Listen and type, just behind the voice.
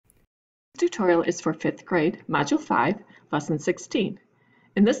tutorial is for 5th grade, Module 5, Lesson 16.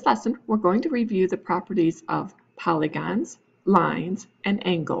 In this lesson, we're going to review the properties of polygons, lines, and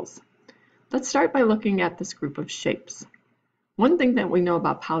angles. Let's start by looking at this group of shapes. One thing that we know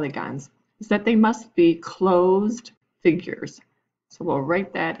about polygons is that they must be closed figures. So we'll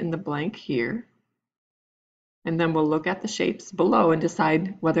write that in the blank here, and then we'll look at the shapes below and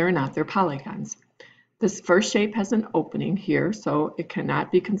decide whether or not they're polygons. This first shape has an opening here, so it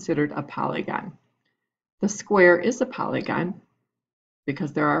cannot be considered a polygon. The square is a polygon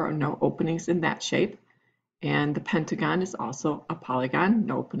because there are no openings in that shape. And the pentagon is also a polygon,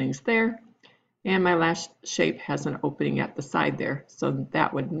 no openings there. And my last shape has an opening at the side there, so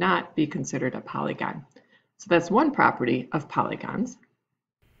that would not be considered a polygon. So that's one property of polygons.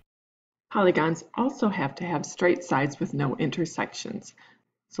 Polygons also have to have straight sides with no intersections.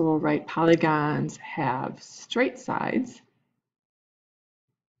 So we'll write polygons have straight sides.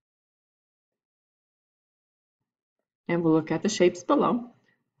 And we'll look at the shapes below.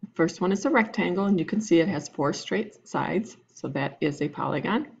 The first one is a rectangle, and you can see it has 4 straight sides, so that is a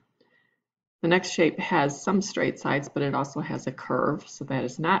polygon. The next shape has some straight sides, but it also has a curve, so that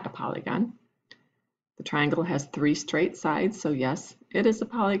is not a polygon. The triangle has 3 straight sides, so yes, it is a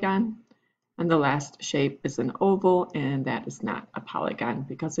polygon. And the last shape is an oval, and that is not a polygon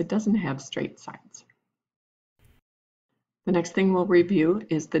because it doesn't have straight sides. The next thing we'll review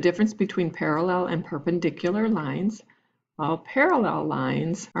is the difference between parallel and perpendicular lines. Well, parallel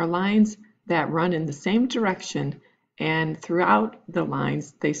lines are lines that run in the same direction, and throughout the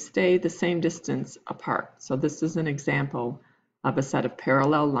lines they stay the same distance apart. So this is an example of a set of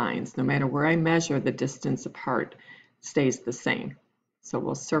parallel lines. No matter where I measure, the distance apart stays the same. So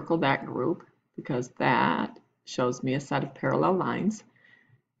we'll circle that group because that shows me a set of parallel lines.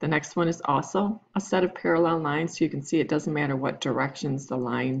 The next one is also a set of parallel lines, so you can see it doesn't matter what directions the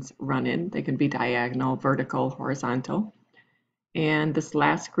lines run in. They can be diagonal, vertical, horizontal. And this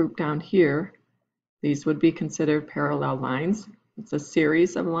last group down here, these would be considered parallel lines. It's a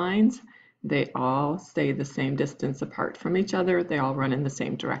series of lines. They all stay the same distance apart from each other. They all run in the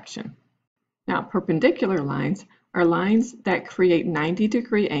same direction. Now, perpendicular lines are lines that create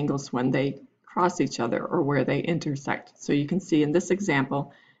 90-degree angles when they cross each other or where they intersect. So you can see in this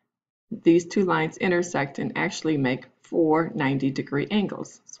example, these two lines intersect and actually make 4 90-degree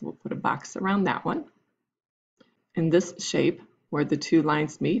angles. So we'll put a box around that one. In this shape, where the two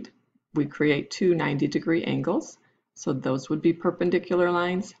lines meet, we create 2 90-degree angles. So those would be perpendicular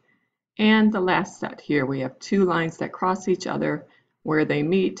lines. And the last set here, we have 2 lines that cross each other. Where they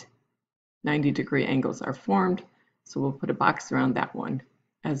meet, 90-degree angles are formed. So we'll put a box around that one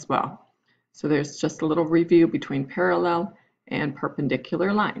as well. So there's just a little review between parallel and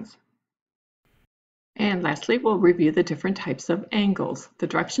perpendicular lines. And lastly, we'll review the different types of angles. The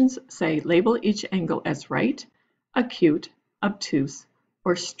directions say label each angle as right, acute, obtuse,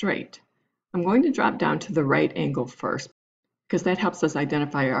 or straight. I'm going to drop down to the right angle first because that helps us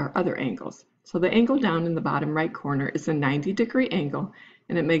identify our other angles. So the angle down in the bottom right corner is a 90-degree angle,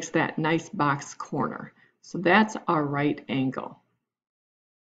 and it makes that nice box corner. So that's our right angle.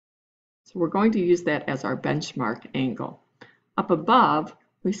 So we're going to use that as our benchmark angle. Up above,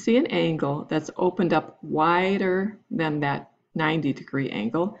 we see an angle that's opened up wider than that 90-degree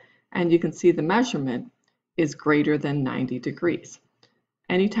angle, and you can see the measurement is greater than 90 degrees.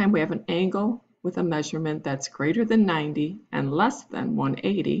 Anytime we have an angle with a measurement that's greater than 90 and less than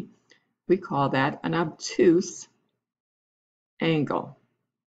 180, we call that an obtuse angle.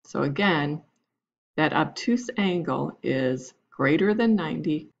 So again, that obtuse angle is greater than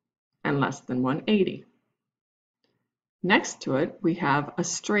 90 and less than 180. Next to it, we have a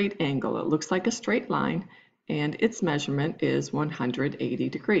straight angle. It looks like a straight line, and its measurement is 180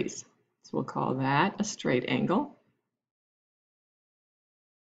 degrees. So we'll call that a straight angle.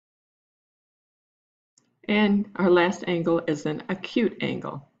 And our last angle is an acute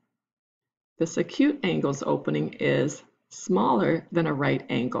angle. This acute angle's opening is smaller than a right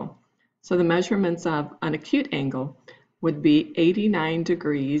angle. So the measurements of an acute angle would be 89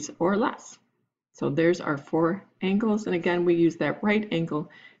 degrees or less. So there's our 4 angles, and again we use that right angle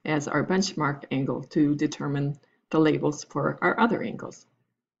as our benchmark angle to determine the labels for our other angles.